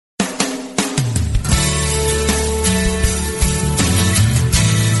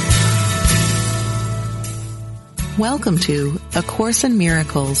Welcome to A Course in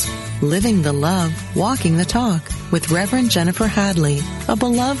Miracles, Living the Love, Walking the Talk with Reverend Jennifer Hadley, a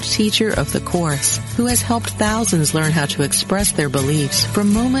beloved teacher of the Course who has helped thousands learn how to express their beliefs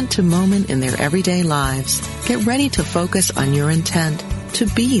from moment to moment in their everyday lives. Get ready to focus on your intent to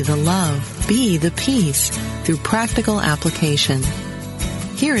be the love, be the peace through practical application.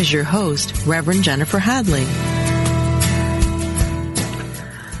 Here is your host, Reverend Jennifer Hadley.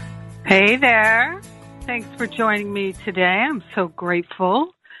 Hey there. Thanks for joining me today. I'm so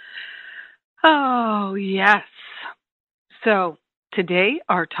grateful. Oh, yes. So today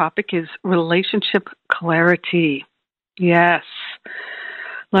our topic is relationship clarity. Yes.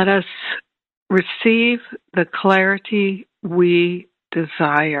 Let us receive the clarity we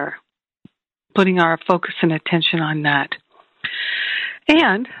desire, putting our focus and attention on that.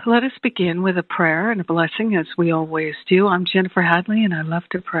 And let us begin with a prayer and a blessing as we always do. I'm Jennifer Hadley and I love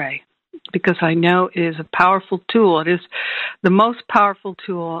to pray, because I know it is a powerful tool. It is the most powerful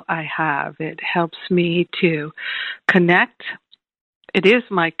tool I have. It helps me to connect. It is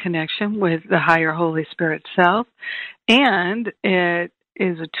my connection with the higher Holy Spirit self, and it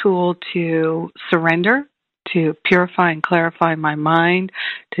is a tool to surrender, to purify and clarify my mind,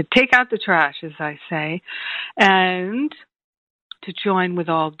 to take out the trash, as I say, and to join with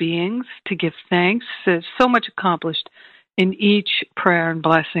all beings, to give thanks. There's so much accomplished in each prayer and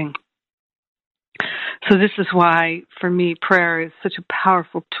blessing. So this is why, for me, prayer is such a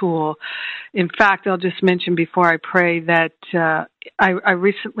powerful tool. In fact, I'll just mention before I pray that I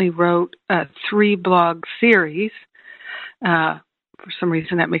recently wrote a 3-blog series. For some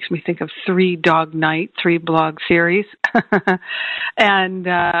reason, that makes me think of 3-Dog Night, 3-blog series. And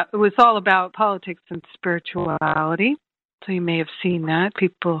it was all about politics and spirituality. So you may have seen that.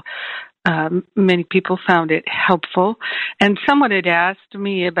 Many people found it helpful. And someone had asked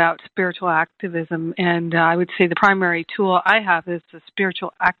me about spiritual activism, and I would say the primary tool I have as a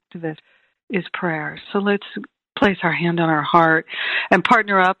spiritual activist is prayer. So let's place our hand on our heart and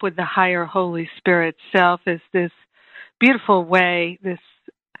partner up with the higher Holy Spirit self as this beautiful way, this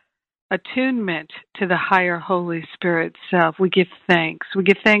attunement to the higher Holy Spirit self. We give thanks. We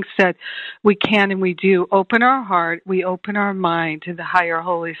give thanks that we can and we do open our heart, we open our mind to the higher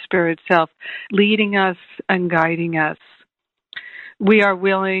Holy Spirit self, leading us and guiding us. We are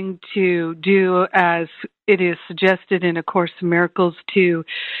willing to do as it is suggested in A Course in Miracles, to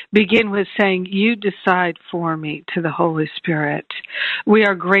begin with saying, "You decide for me," to the Holy Spirit. We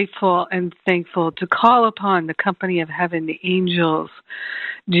are grateful and thankful to call upon the company of heaven, the angels,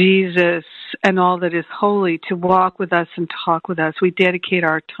 Jesus, and all that is holy to walk with us and talk with us. We dedicate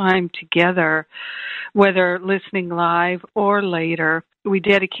our time together, whether listening live or later. We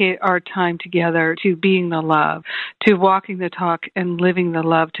dedicate our time together to being the love, to walking the talk and living the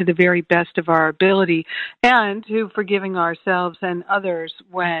love to the very best of our ability, and to forgiving ourselves and others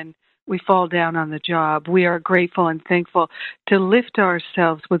when we fall down on the job. We are grateful and thankful to lift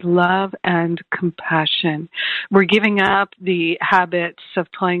ourselves with love and compassion. We're giving up the habits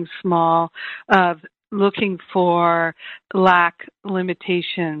of playing small, of looking for lack,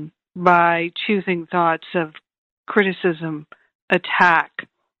 limitation by choosing thoughts of criticism, attack,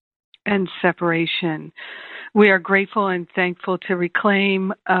 and separation. We are grateful and thankful to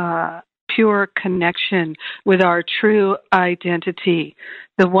reclaim pure connection with our true identity.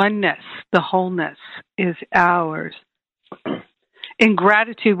 The oneness, the wholeness is ours. In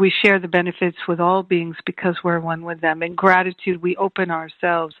gratitude, we share the benefits with all beings because we're one with them. In gratitude, we open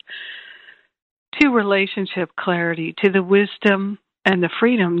ourselves to relationship clarity, to the wisdom and the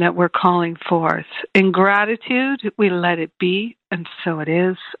freedom that we're calling forth. In gratitude, we let it be, and so it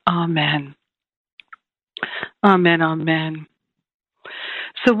is. Amen. Amen, amen.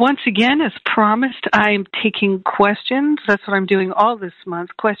 So once again, as promised, I am taking questions. That's what I'm doing all this month,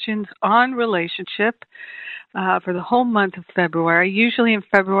 questions on relationship for the whole month of February. Usually in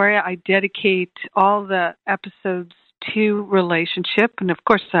February, I dedicate all the episodes to relationship, and of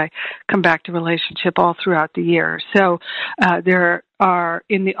course I come back to relationship all throughout the year. So there are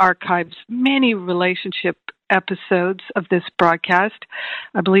in the archives many relationship episodes of this broadcast.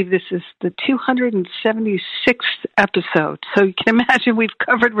 I believe this is the 276th episode. So you can imagine we've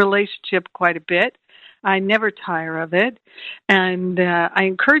covered relationship quite a bit. I never tire of it. And I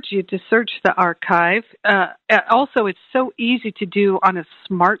encourage you to search the archive. Also, it's so easy to do on a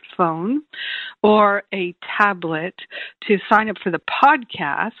smartphone or a tablet to sign up for the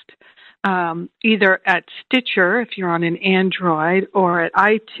podcast, either at Stitcher if you're on an Android, or at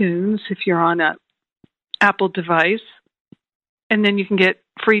iTunes if you're on an Apple device. And then you can get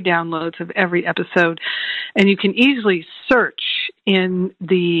free downloads of every episode. And you can easily search in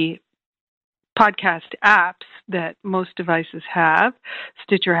the podcast apps that most devices have.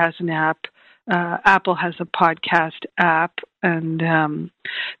 Stitcher has an app. Apple has a podcast app, and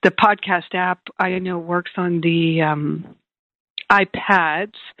the podcast app I know works on the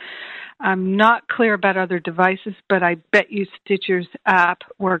iPads. I'm not clear about other devices, but I bet you Stitcher's app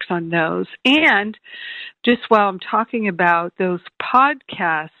works on those. And just while I'm talking about those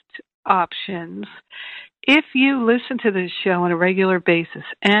podcast options, if you listen to this show on a regular basis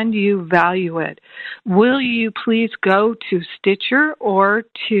and you value it, will you please go to Stitcher or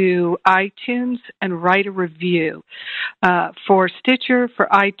to iTunes and write a review? For Stitcher, for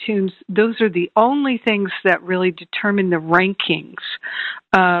iTunes, those are the only things that really determine the rankings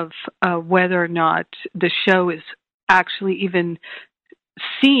of whether or not the show is actually even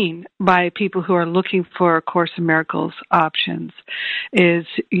seen by people who are looking for A Course in Miracles options, is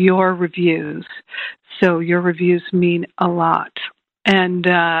your reviews. So your reviews mean a lot. And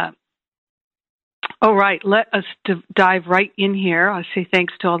all right, let us dive right in here. I say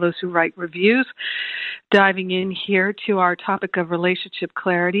thanks to all those who write reviews. Diving in here to our topic of relationship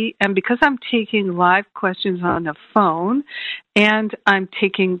clarity. And because I'm taking live questions on the phone and I'm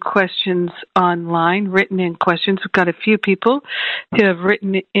taking questions online, written in questions, we've got a few people who have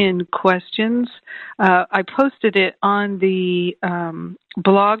written in questions. I posted it on the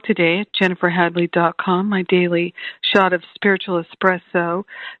blog today at jenniferhadley.com, my daily shot of spiritual espresso,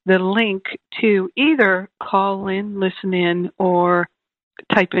 the link to either call in, listen in, or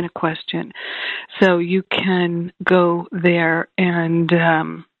type in a question. So you can go there and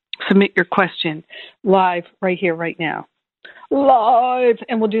submit your question live right here, right now. Live!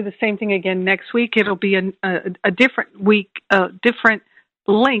 And we'll do the same thing again next week. It'll be a different week, a different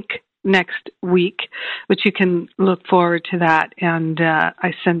link next week, but you can look forward to that. And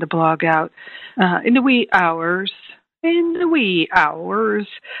I send the blog out in the wee hours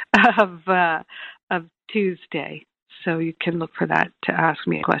of Tuesday. So you can look for that to ask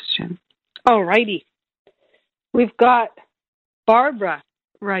me a question. All righty. We've got Barbara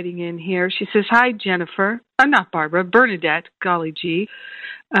writing in here. She says, hi, Jennifer. Not Barbara, Bernadette. Golly gee.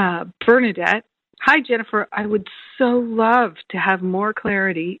 Bernadette. Hi, Jennifer. I would so love to have more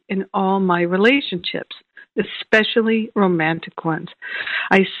clarity in all my relationships, especially romantic ones.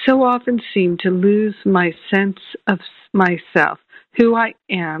 I so often seem to lose my sense of myself, who I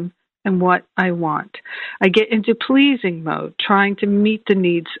am, and what I want. I get into pleasing mode, trying to meet the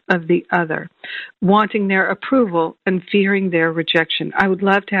needs of the other, wanting their approval and fearing their rejection. I would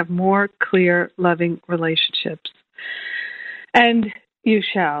love to have more clear, loving relationships. And you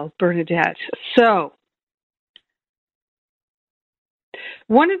shall, Bernadette. So,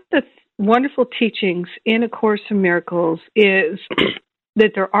 one of the wonderful teachings in A Course in Miracles is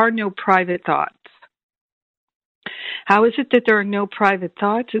that there are no private thoughts. How is it that there are no private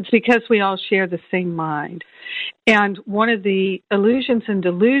thoughts? It's because we all share the same mind. And one of the illusions and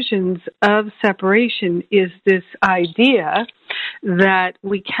delusions of separation is this idea that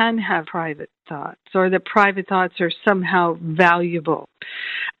we can have private thoughts, or that private thoughts are somehow valuable.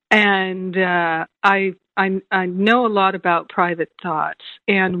 And I know a lot about private thoughts.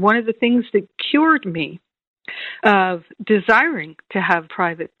 And one of the things that cured me of desiring to have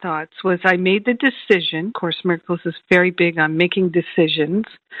private thoughts was I made the decision. Course in Miracles is very big on making decisions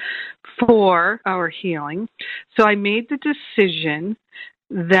for our healing. So I made the decision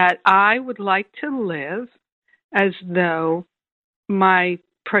that I would like to live as though my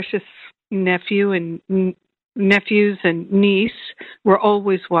precious nephews and niece were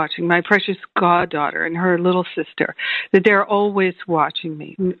always watching, my precious goddaughter and her little sister, that they're always watching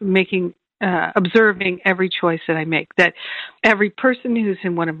me, observing every choice that I make, that every person who's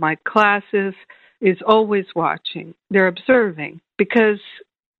in one of my classes is always watching. They're observing because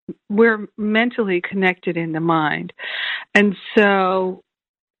we're mentally connected in the mind. And so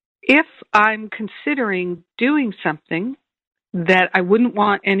if I'm considering doing something that I wouldn't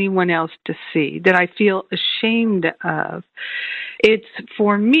want anyone else to see, that I feel ashamed of, it's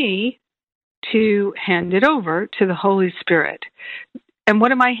for me to hand it over to the Holy Spirit. And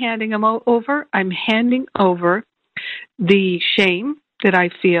what am I handing them over? I'm handing over the shame that I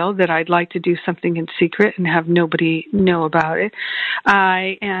feel that I'd like to do something in secret and have nobody know about it.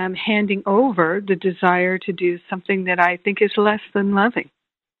 I am handing over the desire to do something that I think is less than loving,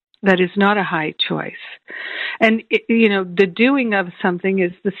 that is not a high choice. And, the doing of something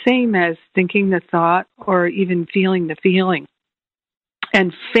is the same as thinking the thought or even feeling the feeling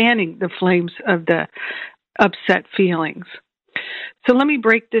and fanning the flames of the upset feelings. So let me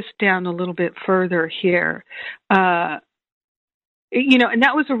break this down a little bit further here. And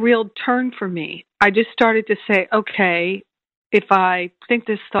that was a real turn for me. I just started to say, okay, if I think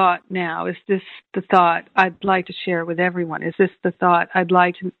this thought now, is this the thought I'd like to share with everyone? Is this the thought I'd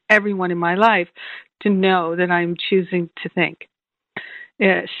like everyone in my life to know that I'm choosing to think?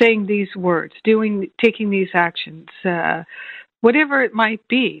 Saying these words, taking these actions, whatever it might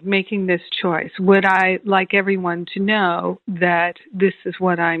be, making this choice. Would I like everyone to know that this is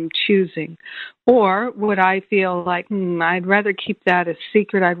what I'm choosing? Or would I feel like, I'd rather keep that a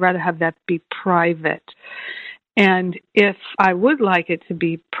secret, I'd rather have that be private? And if I would like it to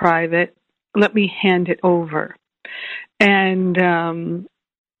be private, let me hand it over. And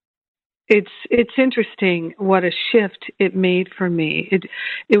it's interesting what a shift it made for me.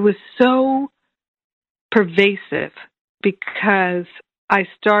 It was so pervasive because I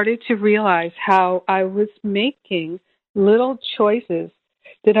started to realize how I was making little choices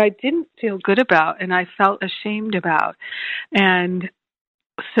that I didn't feel good about and I felt ashamed about. And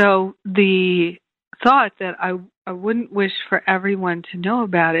so the thought that I wouldn't wish for everyone to know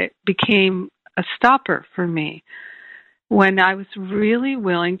about it became a stopper for me when I was really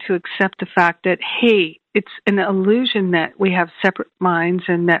willing to accept the fact that, hey, it's an illusion that we have separate minds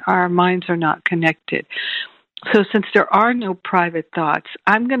and that our minds are not connected. So since there are no private thoughts,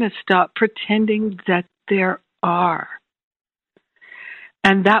 I'm going to stop pretending that there are.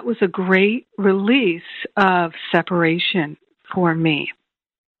 And that was a great release of separation for me.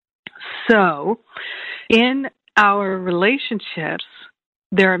 So in our relationships,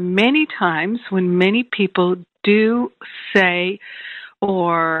 there are many times when many people do say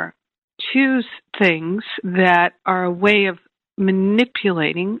or choose things that are a way of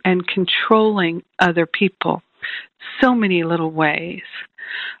manipulating and controlling other people. So many little ways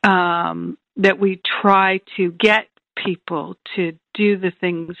that we try to get people to do the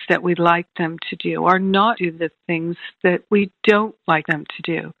things that we'd like them to do or not do the things that we don't like them to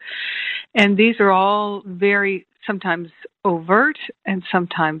do. And these are all very sometimes overt and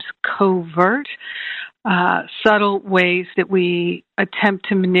sometimes covert, subtle ways that we attempt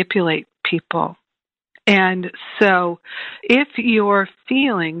to manipulate people. And so if you're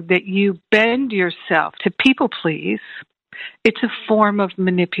feeling that you bend yourself to people please, it's a form of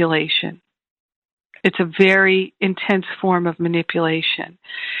manipulation. It's a very intense form of manipulation.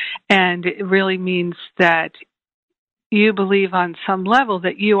 And it really means that you believe on some level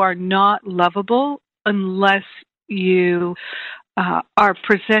that you are not lovable unless you are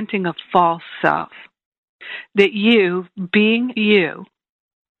presenting a false self. That you, being you,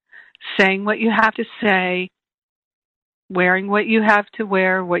 saying what you have to say, wearing what you have to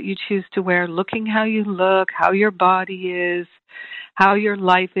wear, what you choose to wear, looking how you look, how your body is, how your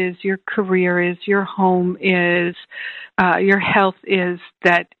life is, your career is, your home is, your health is,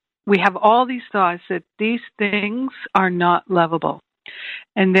 that we have all these thoughts that these things are not lovable.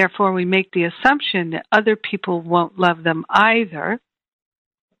 And therefore we make the assumption that other people won't love them either.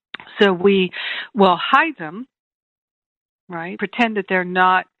 So we will hide them, right? Pretend that they're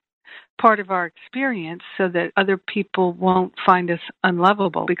not part of our experience so that other people won't find us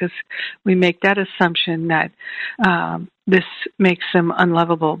unlovable, because we make that assumption that this makes them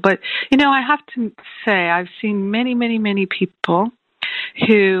unlovable. But, I have to say I've seen many, many, many people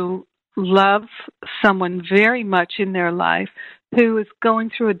who love someone very much in their life who is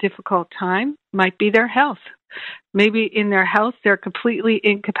going through a difficult time. Might be their health. Maybe in their health they're completely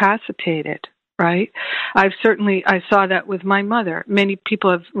incapacitated. Right? I saw that with my mother. Many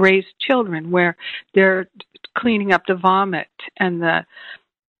people have raised children where they're cleaning up the vomit and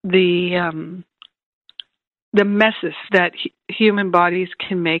the messes that human bodies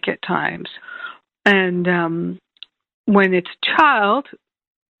can make at times. And when it's child,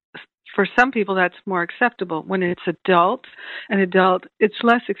 for some people that's more acceptable. When it's an adult, it's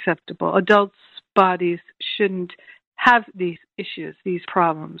less acceptable. Adults' bodies shouldn't have these issues, these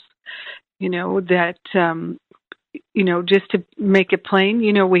problems. Just to make it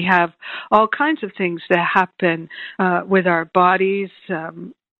plain, we have all kinds of things that happen with our bodies,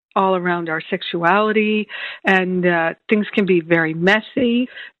 all around our sexuality, and things can be very messy.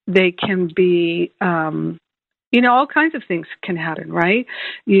 They can be, all kinds of things can happen, right?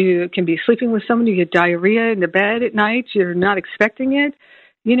 You can be sleeping with someone, you get diarrhea in the bed at night, you're not expecting it,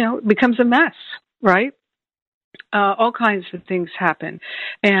 it becomes a mess, right? All kinds of things happen.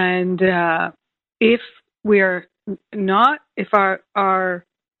 And if our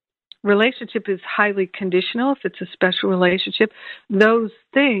relationship is highly conditional, if it's a special relationship, those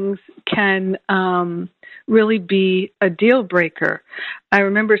things can really be a deal breaker. I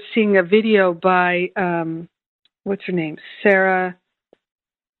remember seeing a video by, what's her name? Sarah,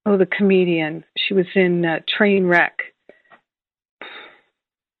 the comedian. She was in Trainwreck.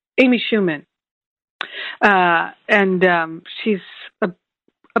 Amy Schumann. And she's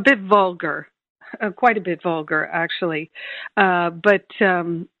a bit vulgar, quite a bit vulgar, actually. But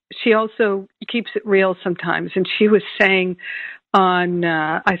she also keeps it real sometimes. And she was saying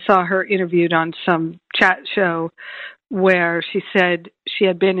I saw her interviewed on some chat show where she said she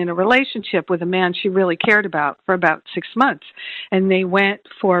had been in a relationship with a man she really cared about for about 6 months. And they went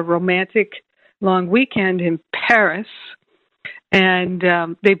for a romantic long weekend in Paris. And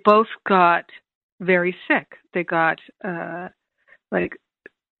they both got very sick. They got like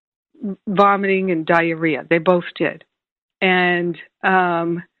vomiting and diarrhea. They both did. And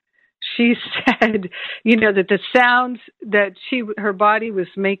she said, that the sounds that her body was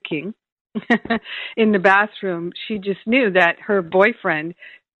making in the bathroom, she just knew that her boyfriend,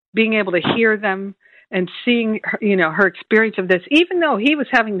 being able to hear them and seeing her, her experience of this, even though he was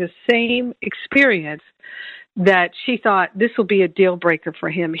having the same experience, that she thought this will be a deal breaker for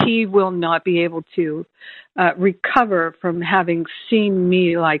him. He will not be able to recover from having seen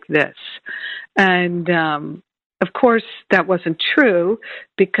me like this. And of course, that wasn't true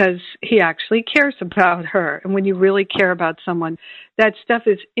because he actually cares about her. And when you really care about someone, that stuff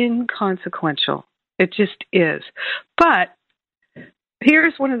is inconsequential. It just is. But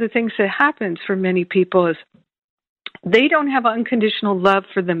here's one of the things that happens for many people is they don't have unconditional love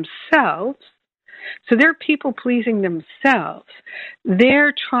for themselves. So they're people-pleasing themselves.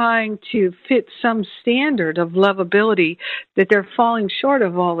 They're trying to fit some standard of lovability that they're falling short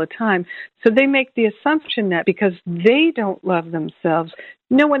of all the time. So they make the assumption that because they don't love themselves,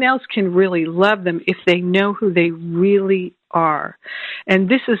 no one else can really love them if they know who they really are. And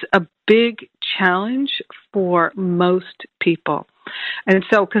this is a big challenge for most people. And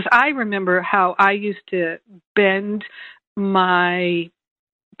so, because I remember how I used to bend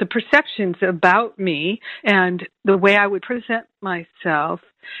the perceptions about me and the way I would present myself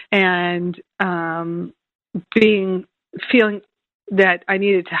and feeling that I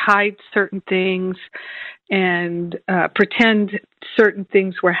needed to hide certain things and pretend certain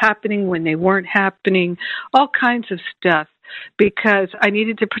things were happening when they weren't happening, all kinds of stuff, because I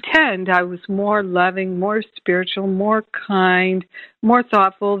needed to pretend I was more loving, more spiritual, more kind, more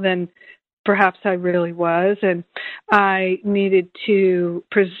thoughtful than perhaps I really was, and I needed to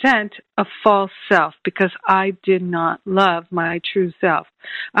present a false self because I did not love my true self.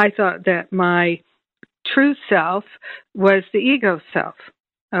 I thought that my true self was the ego self,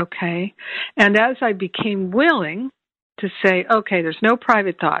 okay? And as I became willing to say, okay, there's no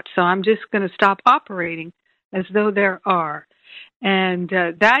private thoughts, so I'm just going to stop operating as though there are. And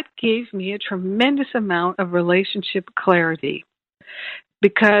that gave me a tremendous amount of relationship clarity,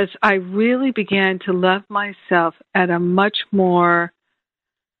 because I really began to love myself at a much more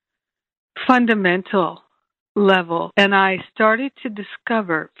fundamental level. And I started to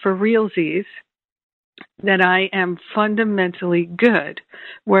discover for realsies that I am fundamentally good,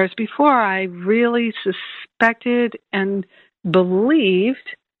 whereas before I really suspected and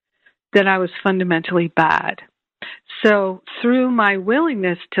believed that I was fundamentally bad. So through my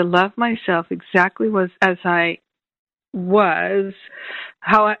willingness to love myself exactly as I was,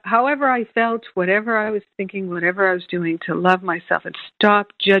 however I felt, whatever I was thinking, whatever I was doing, to love myself and stop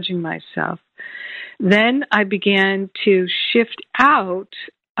judging myself, then I began to shift out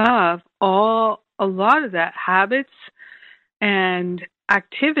of a lot of that habits and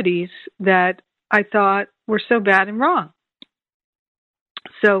activities that I thought were so bad and wrong.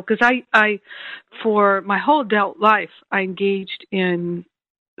 So, because I for my whole adult life, I engaged in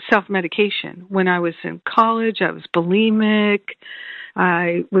self-medication. When I was in college, I was bulimic,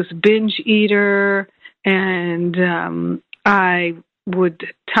 I was a binge eater, and I would,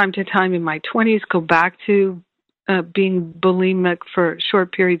 time to time in my 20s, go back to being bulimic for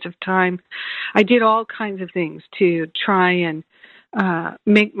short periods of time. I did all kinds of things to try and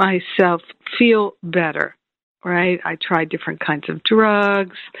make myself feel better, right? I tried different kinds of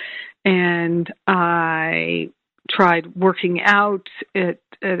drugs, and I tried working out at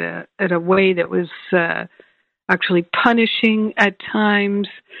a way that was actually punishing at times.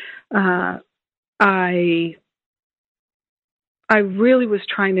 I really was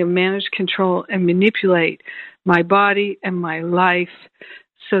trying to manage, control, and manipulate my body and my life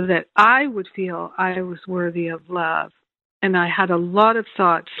so that I would feel I was worthy of love. And I had a lot of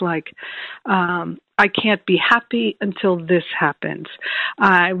thoughts like, I can't be happy until this happens.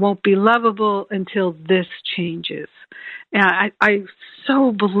 I won't be lovable until this changes. And I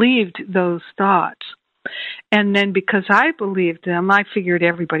so believed those thoughts. And then because I believed them, I figured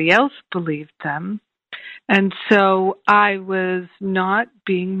everybody else believed them. And so I was not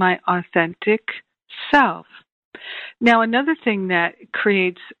being my authentic self. Now, another thing that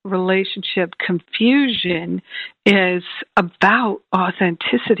creates relationship confusion is about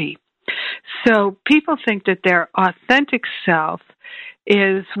authenticity. So people think that their authentic self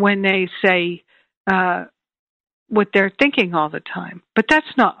is when they say what they're thinking all the time. But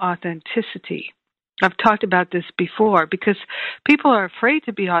that's not authenticity. I've talked about this before because people are afraid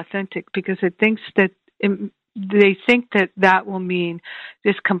to be authentic because they think that will mean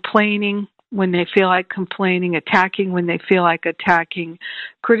just complaining when they feel like complaining, attacking when they feel like attacking,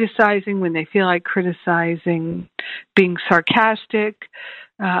 criticizing when they feel like criticizing, being sarcastic,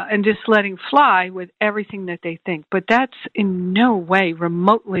 and just letting fly with everything that they think. But that's in no way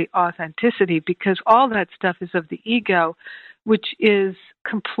remotely authenticity because all that stuff is of the ego, which is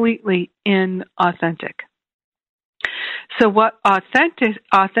completely inauthentic. So what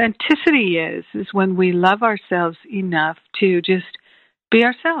authenticity is when we love ourselves enough to just be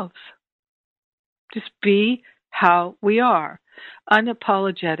ourselves. Just be how we are,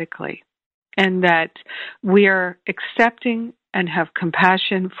 unapologetically, and that we are accepting and have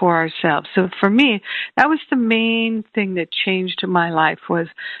compassion for ourselves. So for me, that was the main thing that changed my life, was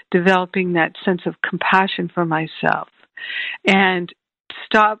developing that sense of compassion for myself and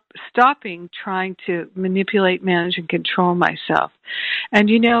stopping trying to manipulate, manage, and control myself. And,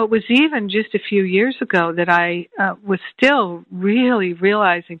 it was even just a few years ago that I was still really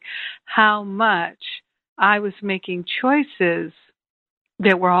realizing how much I was making choices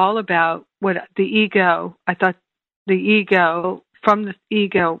that were all about what the ego, I thought the ego, from the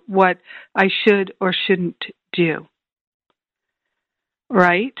ego, what I should or shouldn't do.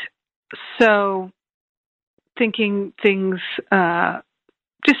 Right? So thinking things,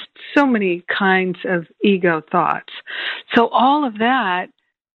 just so many kinds of ego thoughts. So all of that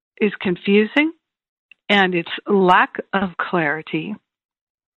is confusing and it's lack of clarity.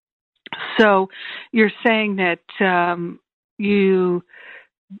 So you're saying that you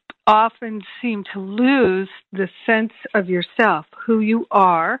often seem to lose the sense of yourself, who you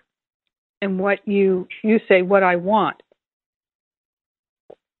are, and what you say, what I want.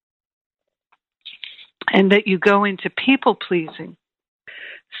 And that you go into people pleasing.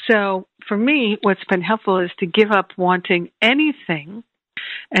 So for me, what's been helpful is to give up wanting anything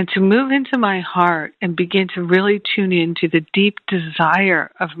and to move into my heart and begin to really tune into the deep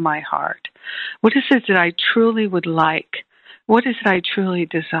desire of my heart. What is it that I truly would like? What is it I truly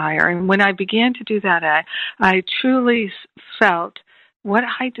desire? And when I began to do that, I truly felt what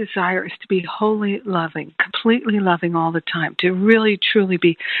I desire is to be wholly loving, completely loving all the time, to really, truly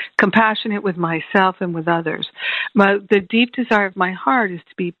be compassionate with myself and with others. The deep desire of my heart is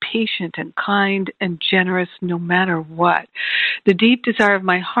to be patient and kind and generous no matter what. The deep desire of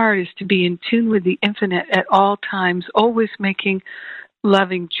my heart is to be in tune with the infinite at all times, always making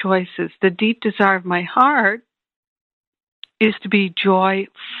loving choices. The deep desire of my heart is to be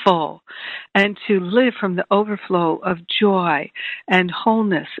joyful and to live from the overflow of joy and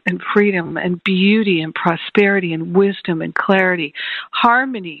wholeness and freedom and beauty and prosperity and wisdom and clarity,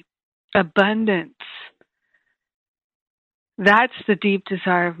 harmony, abundance. That's the deep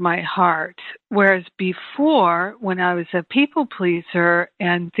desire of my heart. Whereas before, when I was a people pleaser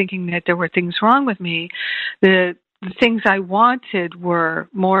and thinking that there were things wrong with me, the things I wanted were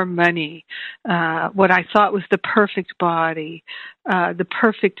more money, what I thought was the perfect body, the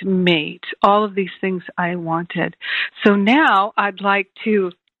perfect mate, all of these things I wanted. So now I'd love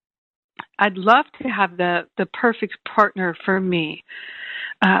to have the perfect partner for me.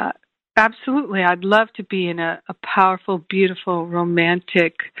 Absolutely. I'd love to be in a powerful, beautiful,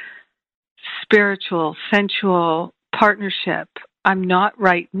 romantic, spiritual, sensual partnership. I'm not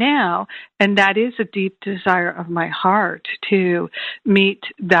right now, and that is a deep desire of my heart to meet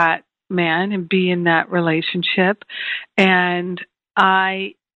that man and be in that relationship. But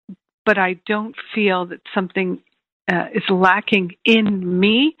I don't feel that something is lacking in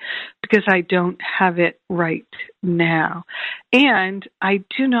me because I don't have it right now. And I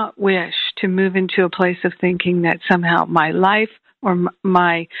do not wish to move into a place of thinking that somehow my life or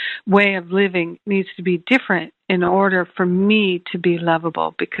my way of living needs to be different in order for me to be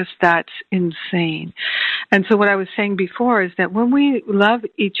lovable, because that's insane. And so what I was saying before is that when we love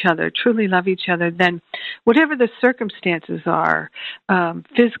each other, truly love each other, then whatever the circumstances are,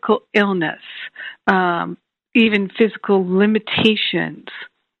 physical illness, even physical limitations,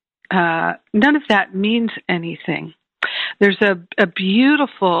 none of that means anything. There's a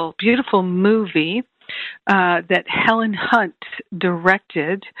beautiful, beautiful movie that Helen Hunt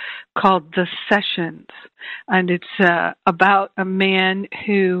directed called The Sessions. And it's about a man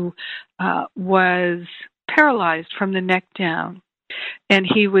who was paralyzed from the neck down. And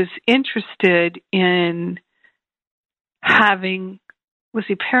he was interested in was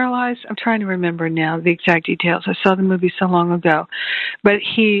he paralyzed? I'm trying to remember now the exact details. I saw the movie so long ago. But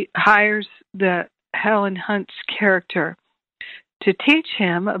he hires the Helen Hunt's character to teach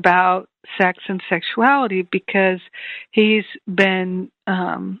him about sex and sexuality because he's been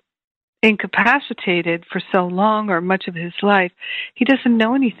incapacitated for so long, or much of his life. He doesn't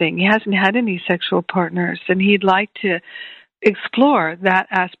know anything. He hasn't had any sexual partners, and he'd like to explore that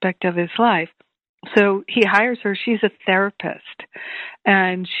aspect of his life. So he hires her. She's a therapist,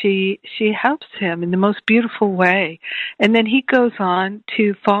 and she helps him in the most beautiful way. And then he goes on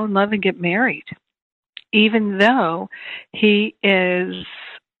to fall in love and get married, even though he is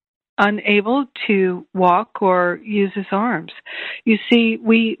unable to walk or use his arms. You see,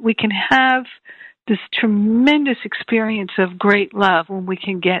 we can have this tremendous experience of great love when we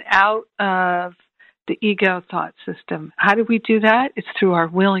can get out of the ego thought system. How do we do that? It's through our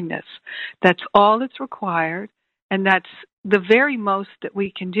willingness. That's all that's required, and that's the very most that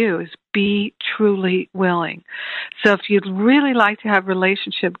we can do is be truly willing. So if you'd really like to have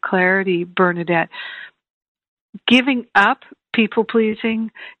relationship clarity, Bernadette, giving up people-pleasing,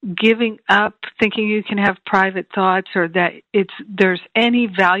 giving up thinking you can have private thoughts or that there's any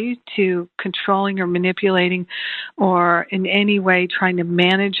value to controlling or manipulating or in any way trying to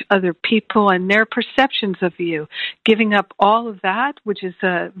manage other people and their perceptions of you. Giving up all of that, which is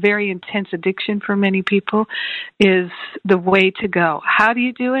a very intense addiction for many people, is the way to go. How do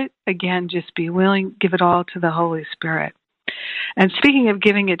you do it? Again, just be willing, give it all to the Holy Spirit. And speaking of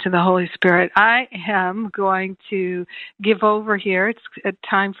giving it to the Holy Spirit, I am going to give over here. It's a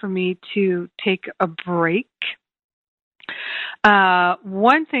time for me to take a break.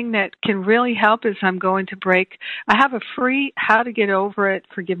 One thing that can really help is I'm going to break. I have a free How to Get Over It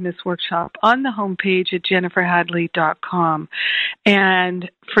Forgiveness workshop on the homepage at jenniferhadley.com.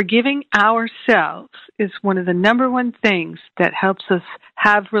 And forgiving ourselves is one of the number one things that helps us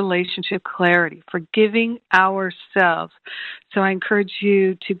have relationship clarity, forgiving ourselves. So I encourage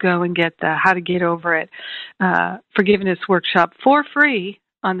you to go and get the How to Get Over It Forgiveness workshop for free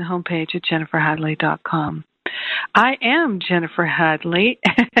on the homepage at jenniferhadley.com. I am Jennifer Hadley,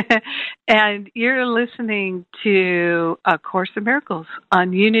 and you're listening to A Course in Miracles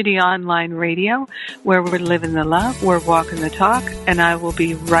on Unity Online Radio, where we're living the love, we're walking the talk, and I will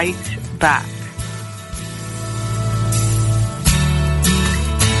be right back.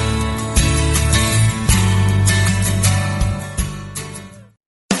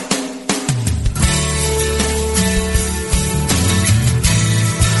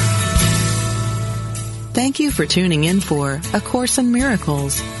 Thank you for tuning in for A Course in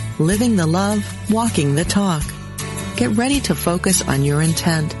Miracles, Living the Love, Walking the Talk. Get ready to focus on your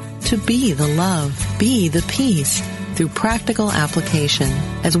intent to be the love, be the peace through practical application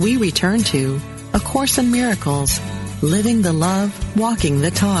as we return to A Course in Miracles, Living the Love, Walking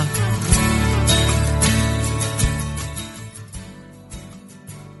the Talk.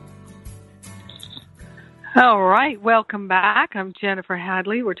 All right, welcome back. I'm Jennifer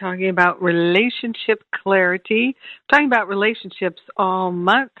Hadley. We're talking about relationship clarity. Talking about relationships all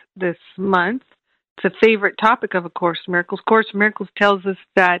month this month. It's a favorite topic of A Course in Miracles. Course in Miracles tells us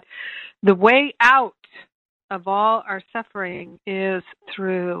that the way out of all our suffering is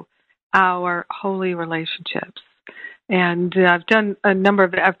through our holy relationships. And I've done a number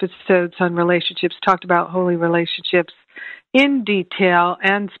of episodes on relationships, talked about holy relationships in detail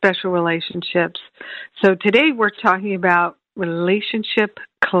and special relationships. So today we're talking about relationship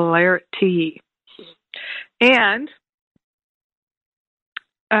clarity. And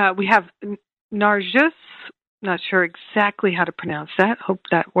we have Narjus, not sure exactly how to pronounce that, hope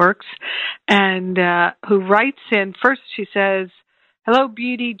that works, and who writes in, first she says, "Hello,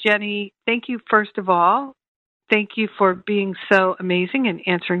 Beauty Jenny. Thank you, first of all. Thank you for being so amazing and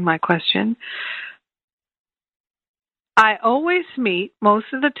answering my question. I always meet, most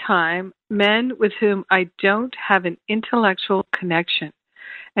of the time, men with whom I don't have an intellectual connection,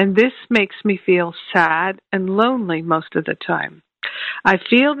 and this makes me feel sad and lonely most of the time. I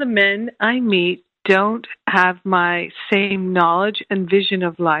feel the men I meet don't have my same knowledge and vision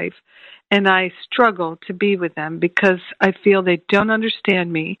of life, and I struggle to be with them because I feel they don't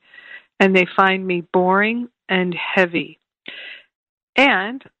understand me and they find me boring and heavy.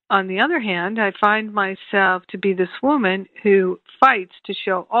 And on the other hand, I find myself to be this woman who fights to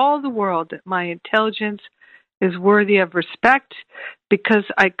show all the world that my intelligence is worthy of respect because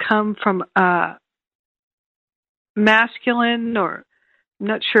I come from a masculine, or I'm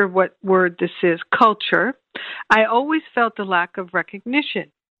not sure what word this is, culture. I always felt the lack of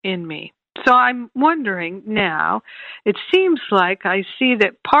recognition in me. So I'm wondering now, it seems like I see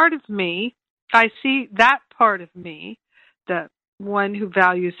that part of me the one who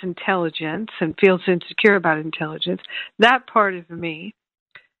values intelligence and feels insecure about intelligence, that part of me,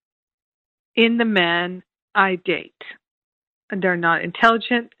 in the men I date. They're not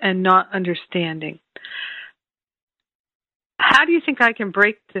intelligent and not understanding. How do you think I can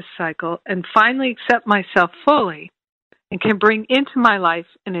break this cycle and finally accept myself fully and can bring into my life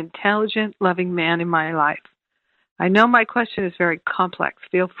an intelligent, loving man in my life? I know my question is very complex.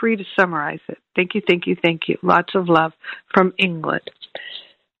 Feel free to summarize it. Thank you, thank you, thank you. Lots of love from England.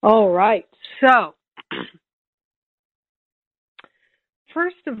 All right. So,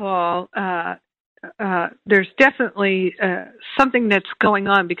 first of all, there's definitely something that's going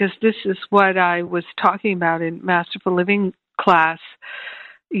on, because this is what I was talking about in Masterful Living class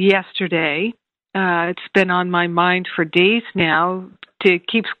yesterday. It's been on my mind for days now. It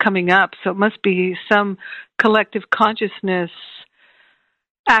keeps coming up, so it must be some collective consciousness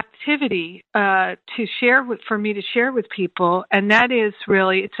activity for me to share with people, and that is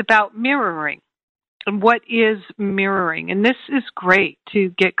really, it's about mirroring. And what is mirroring? And this is great to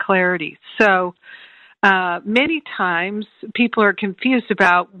get clarity. So many times people are confused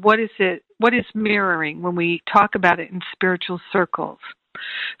about what is mirroring when we talk about it in spiritual circles.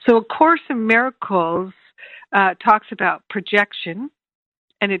 So A Course in Miracles talks about projection,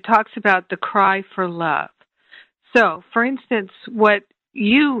 and it talks about the cry for love. So, for instance, what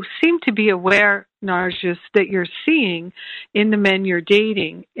you seem to be aware, Narjis, that you're seeing in the men you're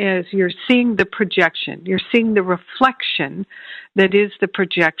dating is you're seeing the projection. You're seeing the reflection that is the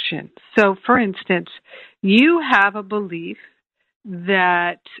projection. So, for instance, you have a belief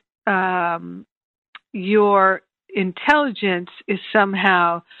that your intelligence is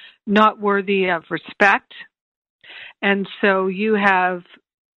somehow not worthy of respect, and so you have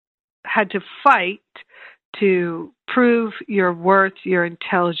had to fight to prove your worth, your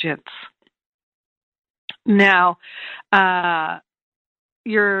intelligence. Now,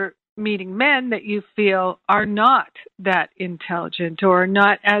 you're meeting men that you feel are not that intelligent or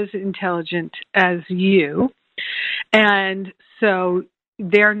not as intelligent as you, and so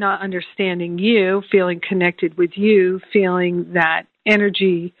they're not understanding you, feeling connected with you, feeling that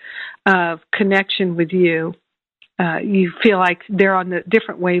energy of connection with you. You feel like they're on a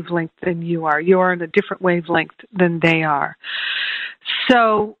different wavelength than you are. You're on a different wavelength than they are.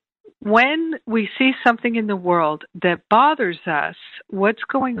 So when we see something in the world that bothers us, what's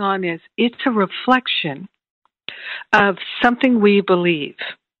going on is it's a reflection of something we believe.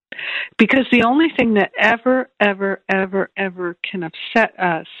 Because the only thing that ever can upset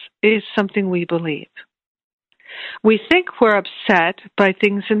us is something we believe. We think we're upset by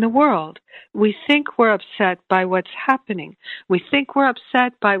things in the world. We think we're upset by what's happening. We think we're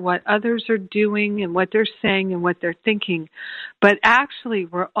upset by what others are doing and what they're saying and what they're thinking. But actually,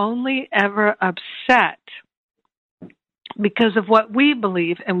 we're only ever upset because of what we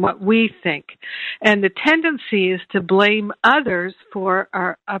believe and what we think. And the tendency is to blame others for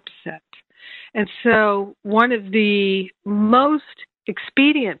our upset. And so one of the most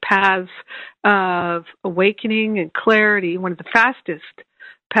expedient paths of awakening and clarity, one of the fastest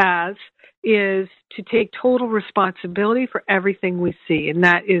paths, is to take total responsibility for everything we see. And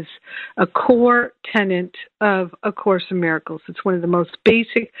that is a core tenet of A Course in Miracles. It's one of the most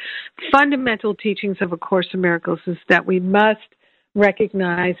basic, fundamental teachings of A Course in Miracles, is that we must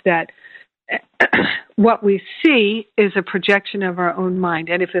recognize that what we see is a projection of our own mind.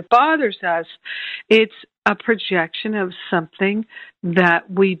 And if it bothers us, it's a projection of something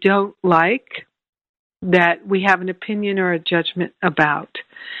that we don't like, that we have an opinion or a judgment about.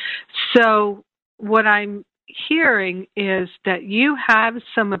 So what I'm hearing is that you have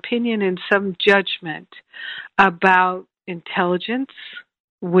some opinion and some judgment about intelligence,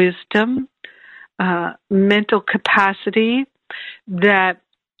 wisdom, mental capacity, that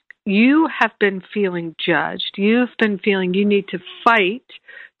you have been feeling judged. You've been feeling you need to fight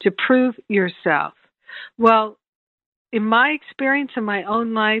to prove yourself. Well, in my experience in my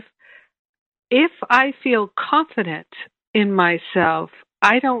own life, if I feel confident in myself,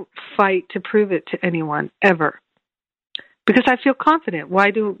 I don't fight to prove it to anyone, ever. Because I feel confident.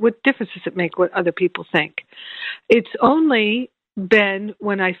 What difference does it make what other people think? It's only been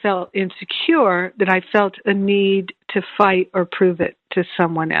when I felt insecure that I felt a need to fight or prove it to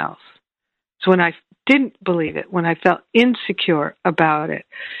someone else. It's when I didn't believe it, when I felt insecure about it.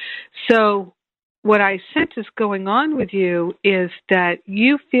 So what I sense is going on with you is that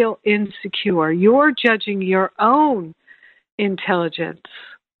you feel insecure. You're judging your own intelligence,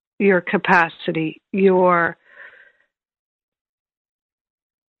 your capacity, your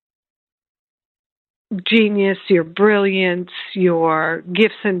genius, your brilliance, your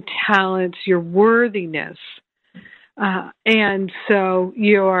gifts and talents, your worthiness. And so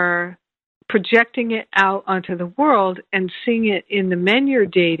you're projecting it out onto the world and seeing it in the men you're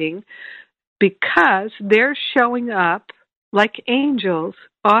dating because they're showing up like angels,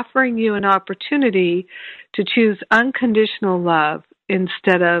 offering you an opportunity to choose unconditional love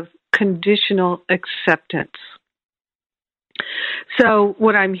instead of conditional acceptance. So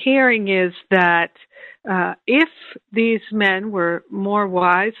what I'm hearing is that if these men were more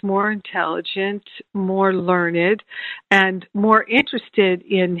wise, more intelligent, more learned, and more interested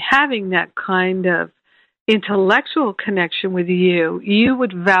in having that kind of intellectual connection with you, you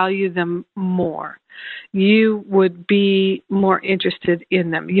would value them more. You would be more interested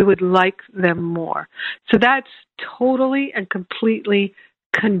in them. You would like them more. So that's totally and completely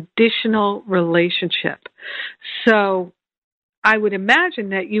conditional relationship. So I would imagine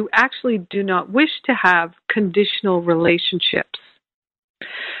that you actually do not wish to have conditional relationships.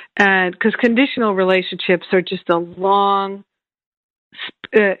 And because conditional relationships are just a long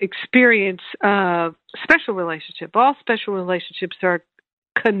experience of special relationship. All special relationships are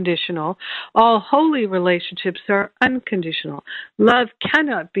conditional. All holy relationships are unconditional. Love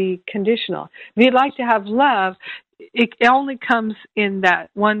cannot be conditional. If you'd like to have love, it only comes in that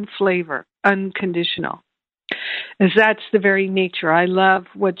one flavor, unconditional. As that's the very nature. I love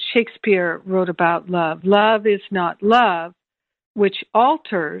what Shakespeare wrote about love. Love is not love, which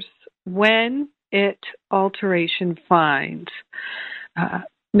alters when it alteration finds.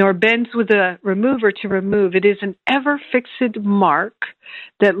 Nor bends with a remover to remove. It is an ever-fixed mark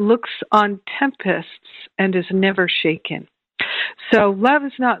that looks on tempests and is never shaken. So love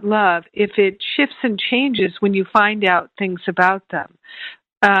is not love if it shifts and changes when you find out things about them.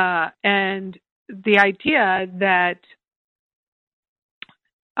 And the idea that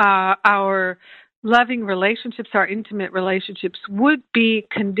our loving relationships, our intimate relationships would be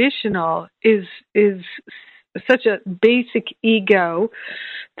conditional is such a basic ego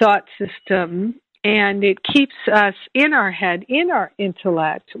thought system, and it keeps us in our head, in our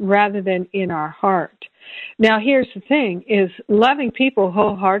intellect, rather than in our heart. Now, here's the thing, is loving people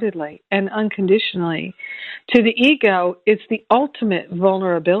wholeheartedly and unconditionally to the ego is the ultimate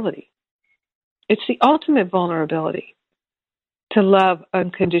vulnerability. It's the ultimate vulnerability to love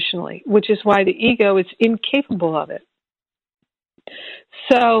unconditionally, which is why the ego is incapable of it.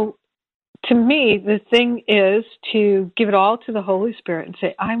 So, to me, the thing is to give it all to the Holy Spirit and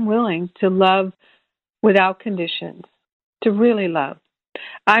say, I'm willing to love without conditions, to really love.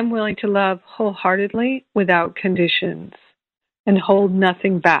 I'm willing to love wholeheartedly without conditions and hold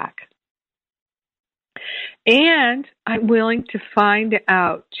nothing back. And I'm willing to find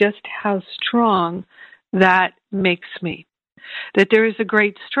out just how strong that makes me, that there is a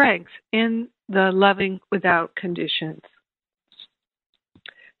great strength in the loving without conditions.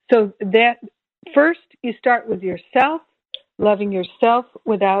 So that first you start with yourself, loving yourself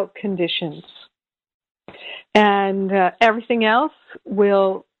without conditions. And everything else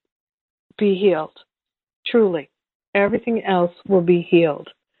will be healed. Truly. Everything else will be healed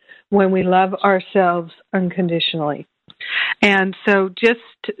when we love ourselves unconditionally. And so just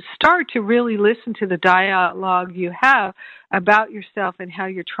start to really listen to the dialogue you have about yourself and how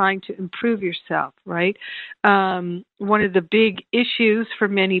you're trying to improve yourself, right? One of the big issues for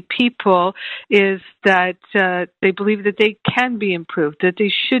many people is that they believe that they can be improved, that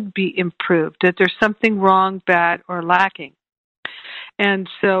they should be improved, that there's something wrong, bad, or lacking. And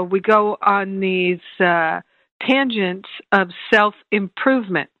so we go on these tangents of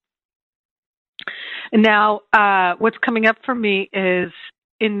self-improvement. Now, what's coming up for me is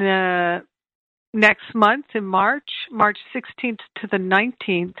in the next month, in March 16th to the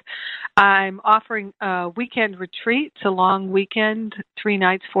 19th, I'm offering a weekend retreat. It's a long weekend, 3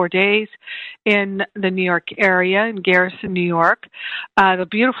 nights, 4 days in the New York area, in Garrison, New York, the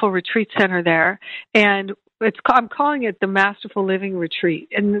beautiful retreat center there. And I'm calling it the Masterful Living Retreat.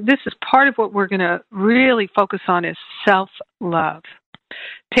 And this is part of what we're going to really focus on is self-love.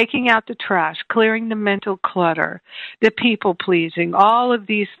 Taking out the trash, clearing the mental clutter, the people-pleasing, all of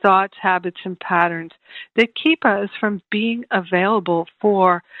these thoughts, habits, and patterns that keep us from being available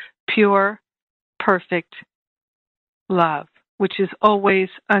for pure, perfect love, which is always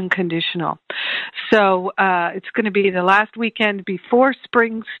unconditional. So it's going to be the last weekend before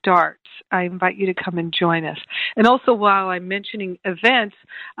spring starts. I invite you to come and join us. And also, while I'm mentioning events,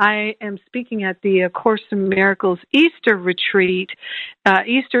 I am speaking at the Course in Miracles Easter retreat,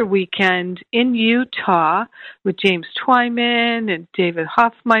 Easter weekend in Utah with James Twyman and David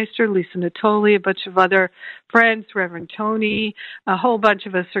Hoffmeister, Lisa Natoli, a bunch of other friends, Reverend Tony. A whole bunch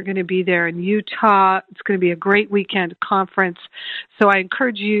of us are going to be there in Utah. It's going to be a great weekend conference. So I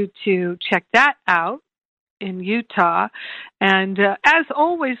encourage you to check that out. in Utah. And as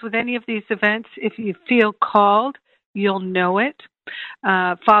always with any of these events, if you feel called, you'll know it.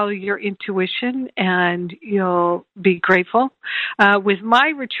 Follow your intuition and you'll be grateful. With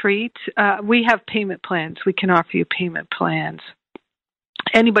my retreat, we have payment plans. We can offer you payment plans.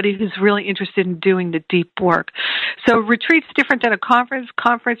 Anybody who's really interested in doing the deep work. So retreat's different than a conference.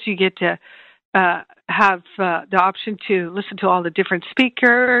 Conference, you get to have the option to listen to all the different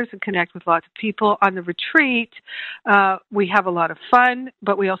speakers and connect with lots of people. On the retreat, we have a lot of fun,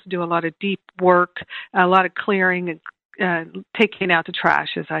 but we also do a lot of deep work, a lot of clearing and taking out the trash,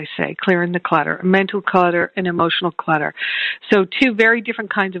 as I say, clearing the clutter, mental clutter and emotional clutter. So 2 very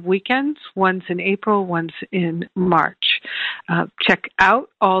different kinds of weekends. One's in April, one's in March. Check out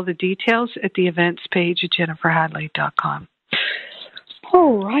all the details at the events page at jenniferhadley.com.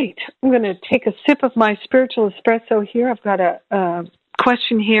 All right. I'm going to take a sip of my spiritual espresso here. I've got a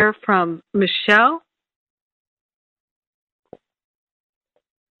question here from Michelle.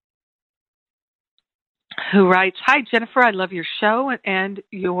 Who writes, "Hi, Jennifer, I love your show and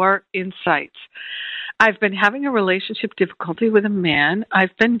your insights. I've been having a relationship difficulty with a man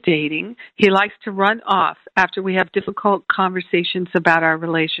I've been dating. He likes to run off after we have difficult conversations about our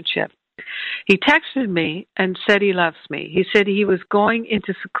relationship. He texted me and said he loves me. He said he was going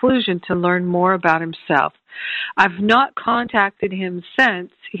into seclusion to learn more about himself. I've not contacted him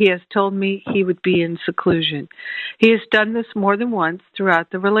since he has told me he would be in seclusion. He has done this more than once throughout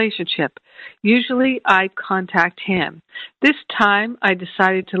the relationship. Usually I contact him. This time I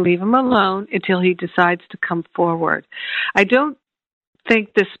decided to leave him alone until he decides to come forward. I don't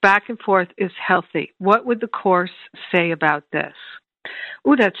think this back and forth is healthy. What would the Course say about this?"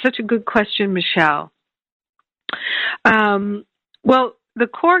 Oh, that's such a good question, Michelle. Well, the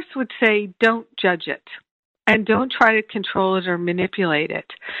Course would say don't judge it and don't try to control it or manipulate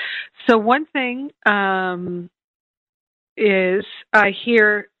it. So one thing is I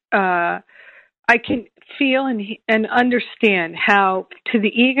hear, I can feel and understand how to the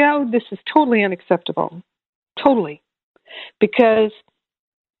ego this is totally unacceptable. Totally. Because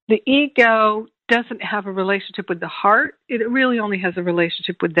the ego doesn't have a relationship with the heart. It really only has a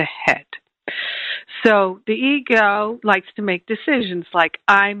relationship with the head. So the ego likes to make decisions like,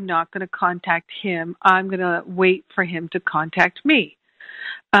 I'm not going to contact him. I'm going to wait for him to contact me.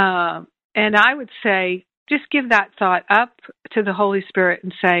 And I would say, just give that thought up to the Holy Spirit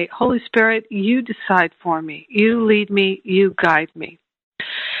and say, Holy Spirit, you decide for me. You lead me. You guide me.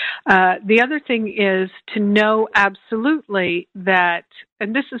 The other thing is to know absolutely that,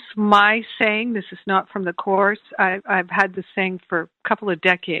 and this is my saying, this is not from the Course. I've had this saying for a couple of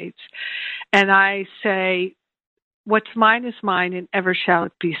decades. And I say, what's mine is mine and ever shall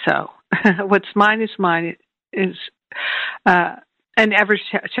it be so. What's mine is mine is, and ever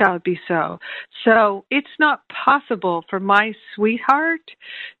shall it be so. So it's not possible for my sweetheart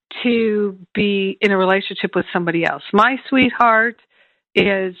to be in a relationship with somebody else. My sweetheart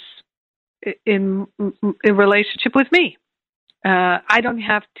is in relationship with me. I don't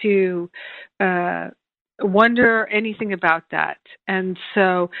have to wonder anything about that. And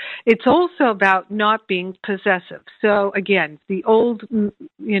so it's also about not being possessive. So again, the old,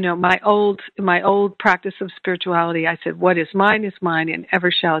 my old practice of spirituality, I said, what is mine and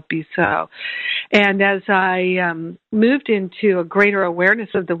ever shall it be so. And as I moved into a greater awareness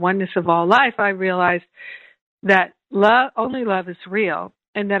of the oneness of all life, I realized that only love is real,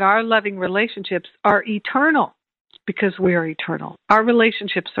 and that our loving relationships are eternal because we are eternal. Our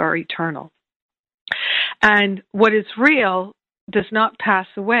relationships are eternal. And what is real does not pass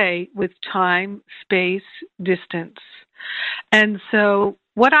away with time, space, distance. And so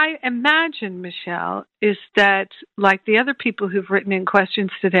what I imagine, Michelle, is that like the other people who've written in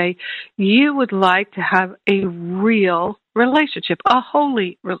questions today, you would like to have a real relationship, a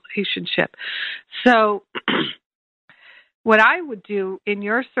holy relationship. So what I would do in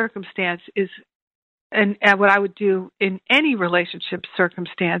your circumstance is, and what I would do in any relationship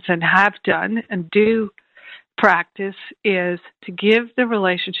circumstance and have done and do practice is to give the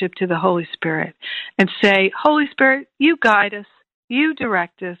relationship to the Holy Spirit and say, Holy Spirit, you guide us, you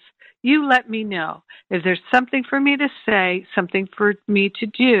direct us, you let me know. If there's something for me to say, something for me to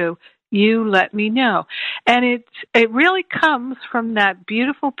do, you let me know. And it really comes from that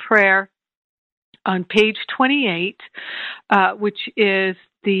beautiful prayer on page 28, which is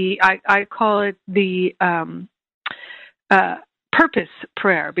I call it the purpose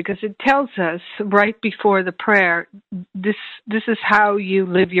prayer, because it tells us right before the prayer, this is how you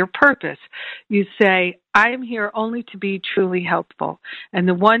live your purpose. You say, I am here only to be truly helpful, and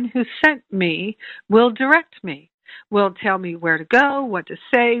the one who sent me will direct me. will tell me where to go, what to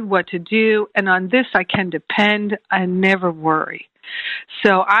say, what to do, and on this I can depend and never worry.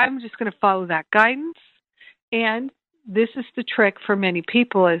 So I'm just going to follow that guidance, and this is the trick for many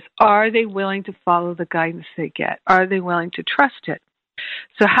people is, are they willing to follow the guidance they get? Are they willing to trust it?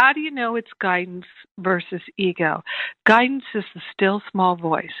 So how do you know it's guidance versus ego? Guidance is the still small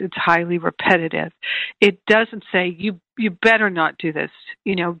voice. It's highly repetitive. It doesn't say, you better not do this.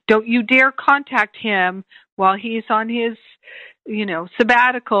 Don't you dare contact him while he's on his,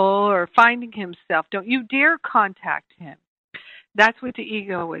 sabbatical or finding himself. Don't you dare contact him. That's what the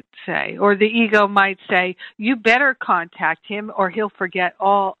ego would say. Or the ego might say, you better contact him or he'll forget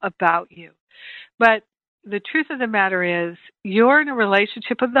all about you. But the truth of the matter is, you're in a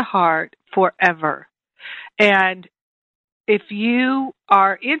relationship of the heart forever. And if you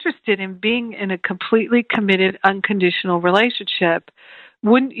are interested in being in a completely committed, unconditional relationship,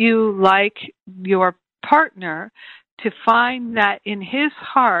 wouldn't you like your partner to find that in his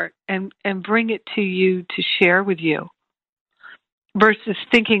heart and bring it to you to share with you? Versus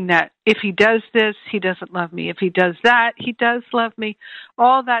thinking that if he does this, he doesn't love me. If he does that, he does love me.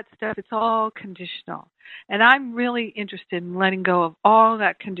 All that stuff, it's all conditional. And I'm really interested in letting go of all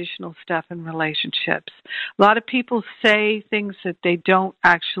that conditional stuff in relationships. A lot of people say things that they don't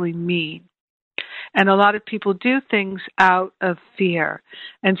actually mean. And a lot of people do things out of fear.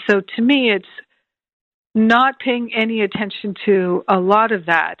 And so to me, it's not paying any attention to a lot of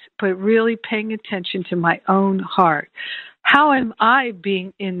that, but really paying attention to my own heart. How am I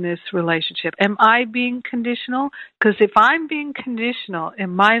being in this relationship? Am I being conditional? Because if I'm being conditional,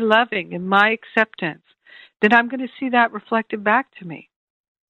 am I loving, am I acceptance, then I'm going to see that reflected back to me.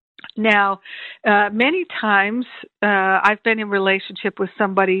 Now, many times I've been in relationship with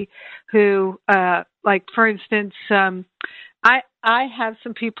somebody who, like for instance, I have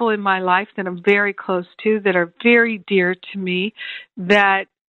some people in my life that I'm very close to that are very dear to me that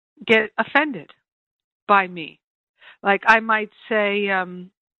get offended by me. Like I might say,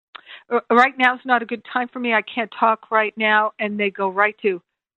 right now is not a good time for me. I can't talk right now. And they go right to,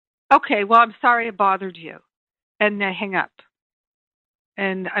 okay, well, I'm sorry I bothered you. And they hang up.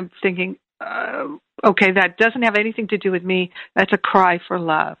 And I'm thinking, okay, that doesn't have anything to do with me. That's a cry for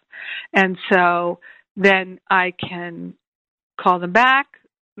love. And so then I can call them back,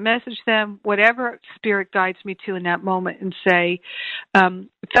 message them, whatever spirit guides me to in that moment, and say,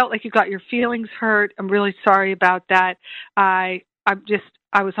 it felt like you got your feelings hurt. I'm really sorry about that. I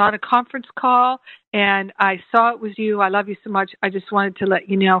was on a conference call and I saw it was you. I love you so much. I just wanted to let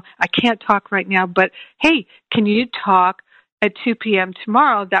you know I can't talk right now, but hey, can you talk at 2 p.m.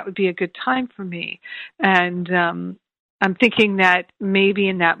 tomorrow? That would be a good time for me. And I'm thinking that maybe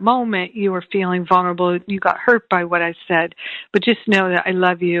in that moment you were feeling vulnerable. You got hurt by what I said, but just know that I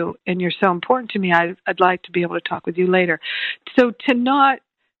love you and you're so important to me. I'd like to be able to talk with you later. So to not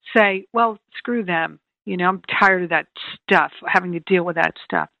say, well, screw them. I'm tired of that stuff, having to deal with that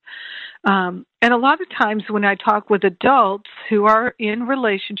stuff. And a lot of times when I talk with adults who are in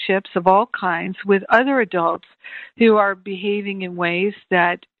relationships of all kinds with other adults who are behaving in ways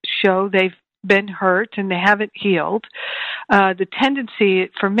that show they've been hurt and they haven't healed, the tendency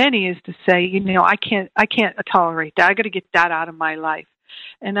for many is to say, I can't tolerate that. I got to get that out of my life.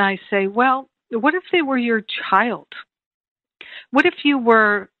 And I say, well, what if they were your child? What if you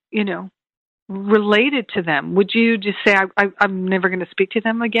were, related to them? Would you just say, I'm never going to speak to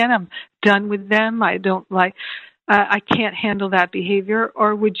them again? I'm done with them. I can't handle that behavior.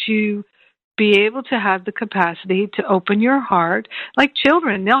 Or would you be able to have the capacity to open your heart? Like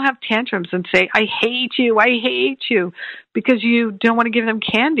children, they'll have tantrums and say, I hate you, because you don't want to give them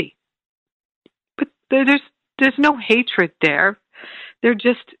candy. But there's no hatred there. They're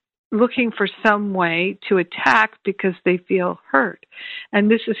just looking for some way to attack because they feel hurt.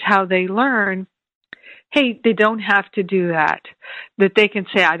 And this is how they learn, hey, they don't have to do that. That they can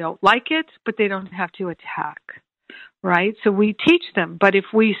say, I don't like it, but they don't have to attack, right? So we teach them. But if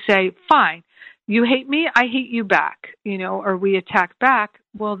we say, fine, you hate me, I hate you back, or we attack back,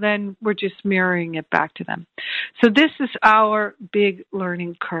 well, then we're just mirroring it back to them. So this is our big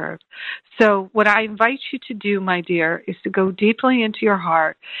learning curve. So what I invite you to do, my dear, is to go deeply into your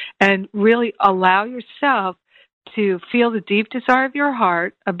heart and really allow yourself to feel the deep desire of your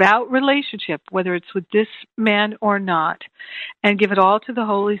heart about relationship, whether it's with this man or not, and give it all to the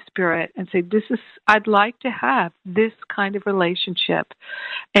Holy Spirit and say, I'd like to have this kind of relationship.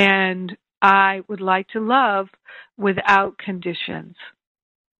 And I would like to love without conditions.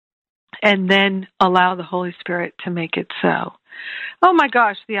 And then allow the Holy Spirit to make it so. Oh my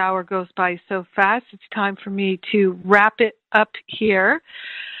gosh, the hour goes by so fast. It's time for me to wrap it up here.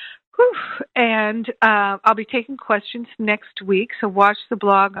 And I'll be taking questions next week, so watch the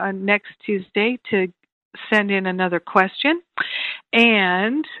blog on next Tuesday to send in another question.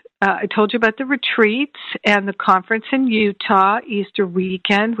 And I told you about the retreats and the conference in Utah, Easter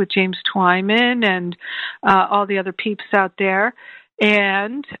weekend with James Twyman and all the other peeps out there.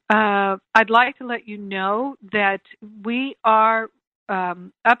 And I'd like to let you know that we are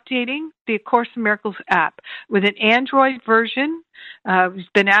updating the A Course in Miracles app with an Android version.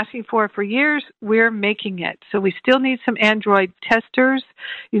 We've been asking for it for years. We're making it. So we still need some Android testers.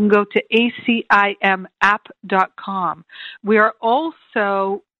 You can go to acimapp.com. We are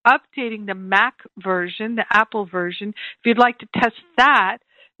also updating the Mac version, the Apple version. If you'd like to test that,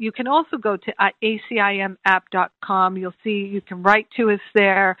 you can also go to acimapp.com. You'll see you can write to us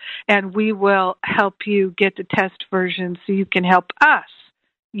there, and we will help you get the test version so you can help us.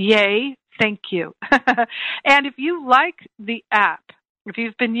 Yay, thank you. And if you like the app, if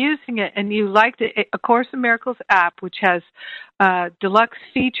you've been using it and you like the A Course in Miracles app, which has deluxe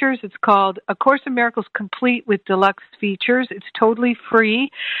features, it's called A Course in Miracles Complete with Deluxe Features. It's totally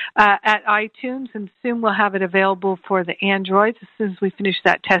free at iTunes, and soon we'll have it available for the Androids as soon as we finish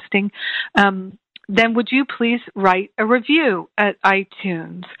that testing. Then would you please write a review at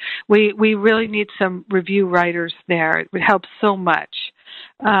iTunes? We really need some review writers there. It would help so much.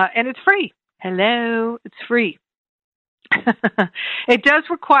 And it's free. Hello, it's free. It does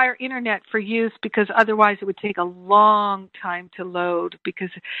require internet for use because otherwise it would take a long time to load because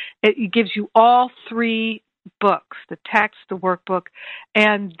it gives you all three books, the text, the workbook,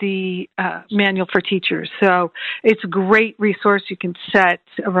 and the manual for teachers. So it's a great resource. You can set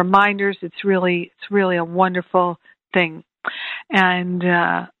reminders. It's really a wonderful thing. And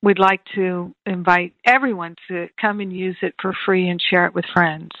we'd like to invite everyone to come and use it for free and share it with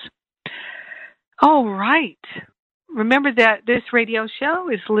friends. All right. Remember that this radio show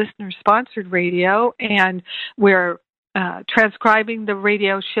is listener-sponsored radio, and we're transcribing the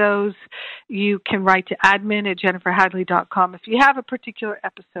radio shows. You can write to admin@jenniferhadley.com. If you have a particular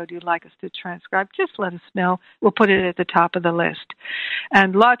episode you'd like us to transcribe, just let us know. We'll put it at the top of the list.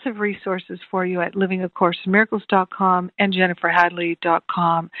 And lots of resources for you at livingacourseinmiracles.com and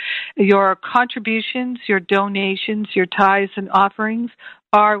jenniferhadley.com. Your contributions, your donations, your tithes and offerings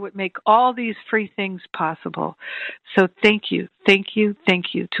are what make all these free things possible. So thank you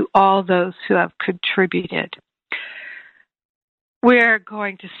to all those who have contributed. We're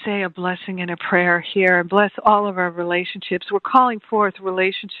going to say a blessing and a prayer here and bless all of our relationships. We're calling forth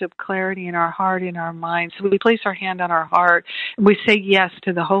relationship clarity in our heart, in our minds. So we place our hand on our heart and we say yes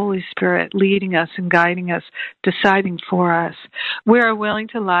to the Holy Spirit leading us and guiding us, deciding for us. We are willing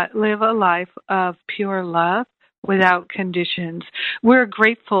to live a life of pure love without conditions. We're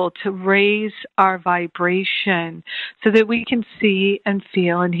grateful to raise our vibration so that we can see and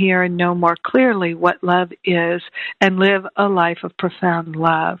feel and hear and know more clearly what love is and live a life of profound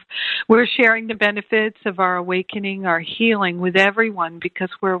love. We're sharing the benefits of our awakening, our healing with everyone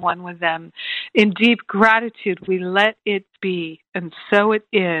because we're one with them. In deep gratitude, we let it be, and so it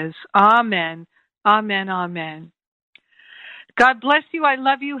is. Amen. Amen. Amen. God bless you. I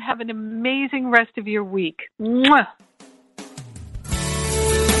love you. Have an amazing rest of your week. Mwah.